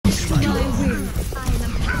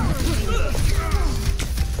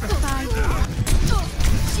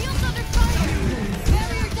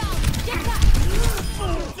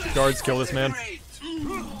guards, kill this man.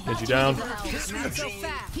 Get you down.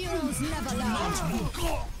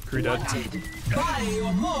 Kree dead.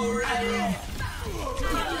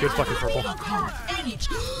 Good fucking purple.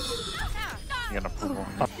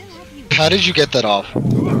 How did you get that off?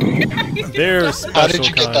 There's special How did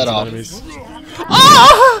you get that off?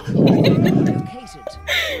 Ah!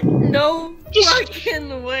 No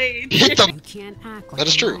fucking way. Hit them! That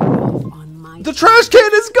is true. The trash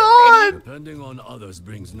can is gone! Depending on others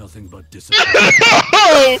brings nothing but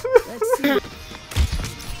disappointment.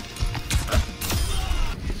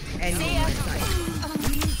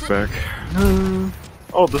 Back.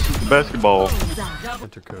 Oh, this is the basketball.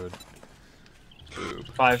 Enter code. Boob.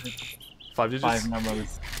 5 digits? 5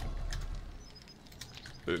 numbers.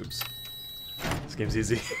 Boobs. This game's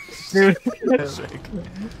easy. Dude. What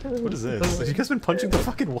is this? Have you guys been punching the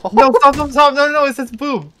fucking wall? No, stop! No, it says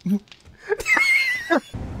boob.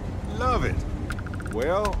 Love it.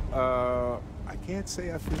 Well, I can't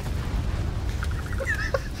say I feel.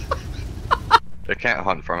 They can't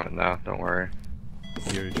hunt from it now, don't worry.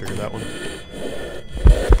 You already triggered that one.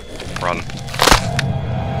 Run.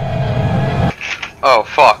 Oh,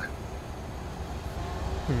 fuck.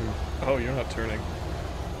 Oh, you're not turning.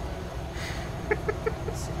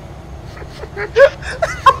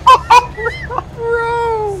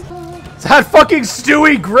 Bro! Is that fucking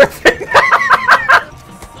Stewie Griffin?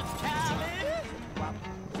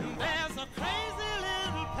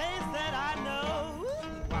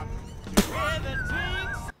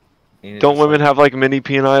 Don't women have like mini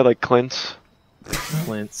P&I like Clint's?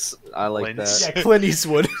 Clint's. I like that. Yeah, Clint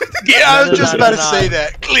Eastwood. Yeah, I was just about to say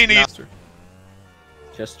that. Clint Eastwood.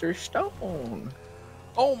 Chester Stone.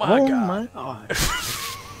 Oh my god. My god.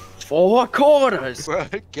 4 quarters. Bro,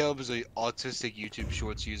 Caleb is a autistic YouTube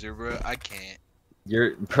Shorts user, bro. I can't.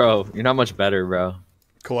 You're not much better, bro.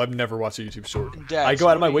 Cool, I've never watched a YouTube short. Dad, I go so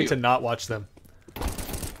out of my what do way you- to not watch them.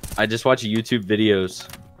 I just watch YouTube videos.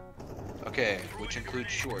 Okay, which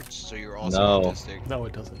includes shorts, so you're also No. autistic. No,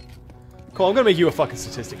 it doesn't. Cole, I'm gonna make you a fucking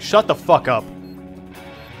statistic. Shut the fuck up.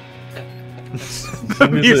 The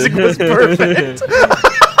music was perfect.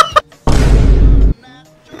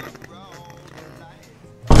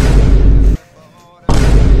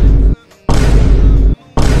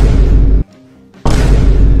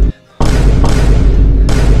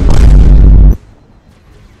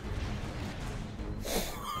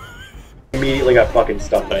 Immediately got fucking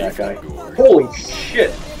stunned by that guy. Holy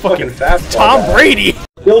shit! Fucking fast. Tom Brady!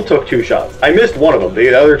 Still took 2 shots. I missed one of them.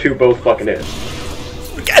 The other 2 both fucking hit.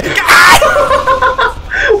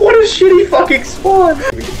 What a shitty fucking spawn!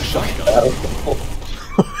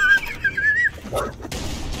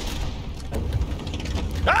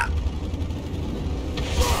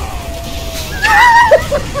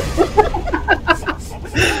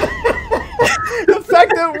 The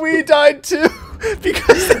fact that we died too,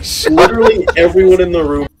 because they shot Literally everyone in the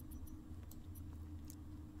room.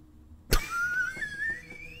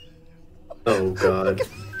 Oh god.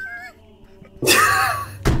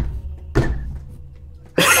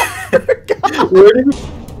 Where did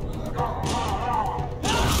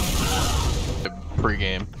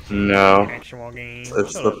Pre-game. No. Actual game.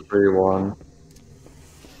 It's the free one.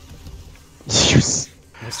 Nice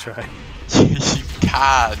try.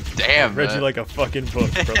 God damn Read you it. like a fucking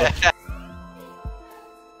book, brother.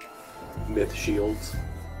 Myth shields.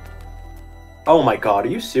 Oh my god, are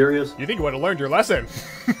you serious? You think you would have learned your lesson?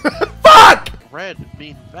 Fuck! Red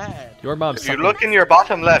being bad. Your mom If you look in your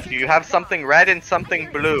bottom left, you have something red and something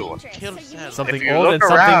blue. something If you old and look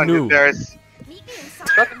something around, new. There's...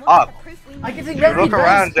 Shut up. If you look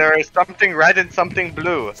around, there is something red and something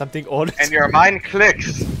blue. Something old. And your mind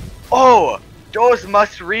clicks. Oh! Those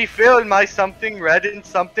must refill my something red and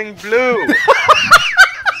something blue.